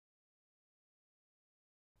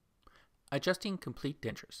Adjusting complete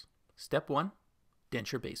dentures. Step 1.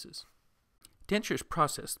 Denture bases. Dentures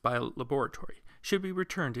processed by a laboratory should be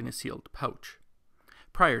returned in a sealed pouch.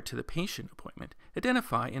 Prior to the patient appointment,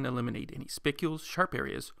 identify and eliminate any spicules, sharp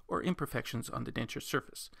areas, or imperfections on the denture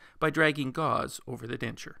surface by dragging gauze over the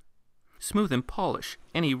denture. Smooth and polish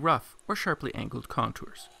any rough or sharply angled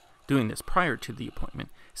contours. Doing this prior to the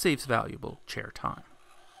appointment saves valuable chair time.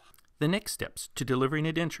 The next steps to delivering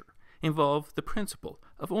a denture involve the principle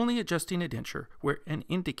of only adjusting a denture where an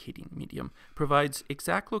indicating medium provides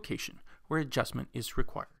exact location where adjustment is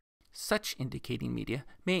required. Such indicating media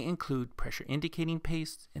may include pressure indicating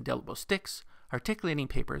pastes, indelible sticks, articulating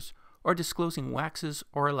papers, or disclosing waxes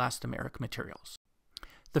or elastomeric materials.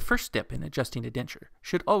 The first step in adjusting a denture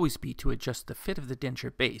should always be to adjust the fit of the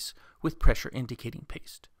denture base with pressure indicating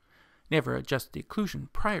paste. Never adjust the occlusion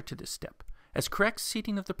prior to this step, as correct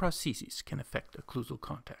seating of the prostheses can affect occlusal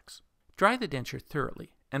contacts. Dry the denture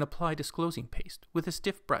thoroughly and apply disclosing paste with a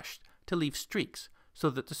stiff brush to leave streaks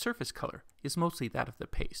so that the surface color is mostly that of the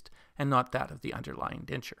paste and not that of the underlying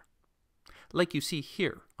denture, like you see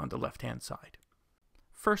here on the left-hand side.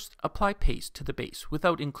 First, apply paste to the base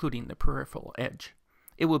without including the peripheral edge.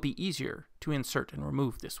 It will be easier to insert and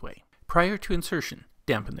remove this way. Prior to insertion,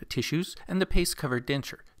 dampen the tissues and the paste-covered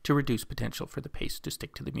denture to reduce potential for the paste to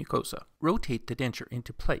stick to the mucosa. Rotate the denture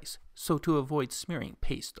into place so to avoid smearing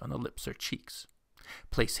paste on the lips or cheeks.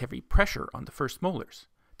 Place heavy pressure on the first molars.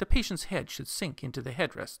 The patient's head should sink into the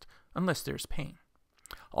headrest unless there is pain.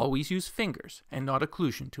 Always use fingers and not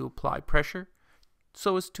occlusion to apply pressure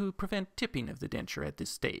so as to prevent tipping of the denture at this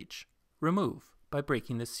stage. Remove by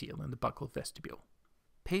breaking the seal in the buccal vestibule.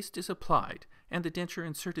 Paste is applied and the denture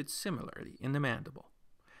inserted similarly in the mandible.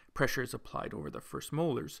 Pressure is applied over the first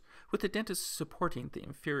molars, with the dentist supporting the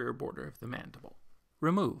inferior border of the mandible.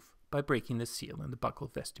 Remove by breaking the seal in the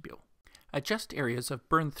buccal vestibule. Adjust areas of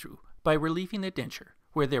burn-through by relieving the denture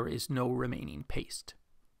where there is no remaining paste.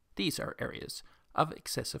 These are areas of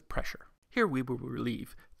excessive pressure. Here we will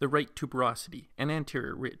relieve the right tuberosity and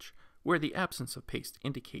anterior ridge, where the absence of paste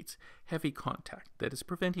indicates heavy contact that is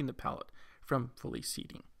preventing the palate from fully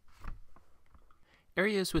seating.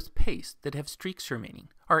 Areas with paste that have streaks remaining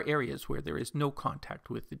are areas where there is no contact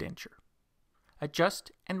with the denture.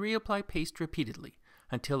 Adjust and reapply paste repeatedly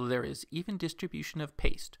until there is even distribution of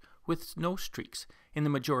paste with no streaks in the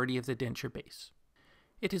majority of the denture base.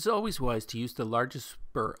 It is always wise to use the largest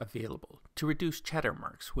burr available to reduce chatter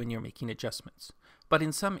marks when you're making adjustments, but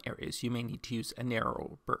in some areas you may need to use a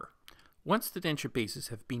narrower burr. Once the denture bases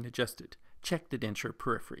have been adjusted, check the denture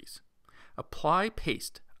peripheries. Apply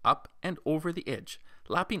paste up and over the edge,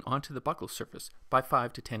 lapping onto the buccal surface by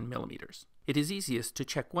 5 to 10 millimeters. It is easiest to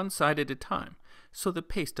check one side at a time so the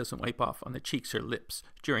paste doesn't wipe off on the cheeks or lips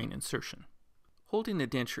during insertion. Holding the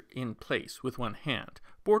denture in place with one hand,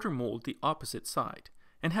 border mold the opposite side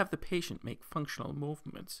and have the patient make functional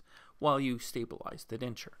movements while you stabilize the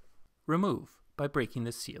denture. Remove by breaking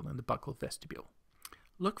the seal in the buccal vestibule.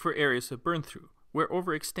 Look for areas of burn-through where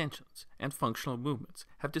overextensions and functional movements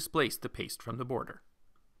have displaced the paste from the border.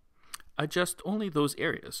 Adjust only those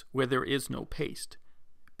areas where there is no paste.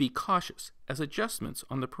 Be cautious as adjustments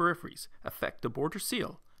on the peripheries affect the border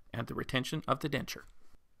seal and the retention of the denture.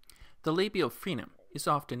 The labial frenum is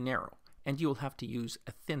often narrow and you will have to use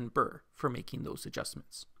a thin burr for making those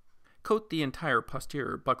adjustments. Coat the entire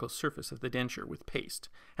posterior buccal surface of the denture with paste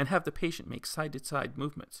and have the patient make side-to-side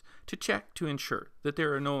movements to check to ensure that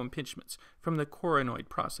there are no impingements from the coronoid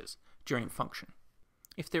process during function.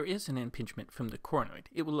 If there is an impingement from the coronoid,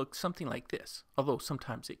 it will look something like this, although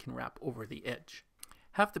sometimes it can wrap over the edge.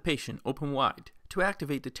 Have the patient open wide to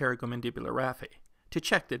activate the pterygomandibular raphe to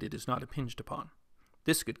check that it is not impinged upon.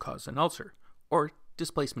 This could cause an ulcer or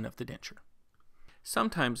displacement of the denture.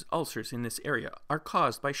 Sometimes ulcers in this area are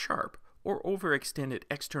caused by sharp or overextended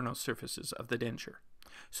external surfaces of the denture,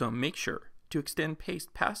 so make sure to extend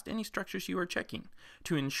paste past any structures you are checking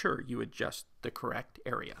to ensure you adjust the correct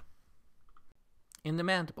area. In the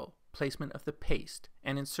mandible, placement of the paste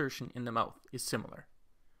and insertion in the mouth is similar.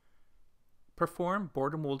 Perform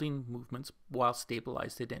border molding movements while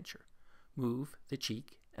stabilize the denture. Move the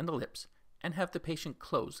cheek and the lips and have the patient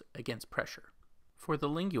close against pressure. For the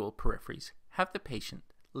lingual peripheries, have the patient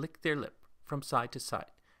lick their lip from side to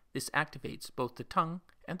side. This activates both the tongue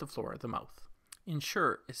and the floor of the mouth.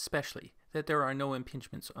 Ensure especially that there are no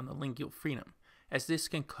impingements on the lingual frenum, as this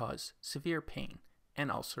can cause severe pain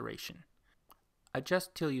and ulceration.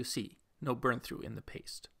 Adjust till you see no burn-through in the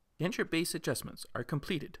paste. Denture base adjustments are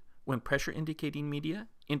completed when pressure indicating media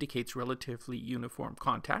indicates relatively uniform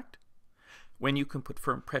contact, when you can put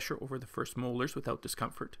firm pressure over the first molars without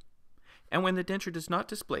discomfort, and when the denture does not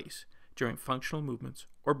displace during functional movements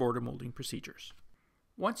or border molding procedures.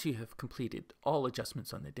 Once you have completed all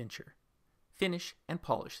adjustments on the denture, finish and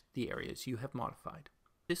polish the areas you have modified.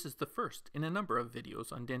 This is the first in a number of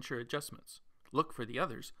videos on denture adjustments. Look for the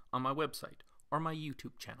others on my website or my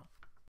YouTube channel.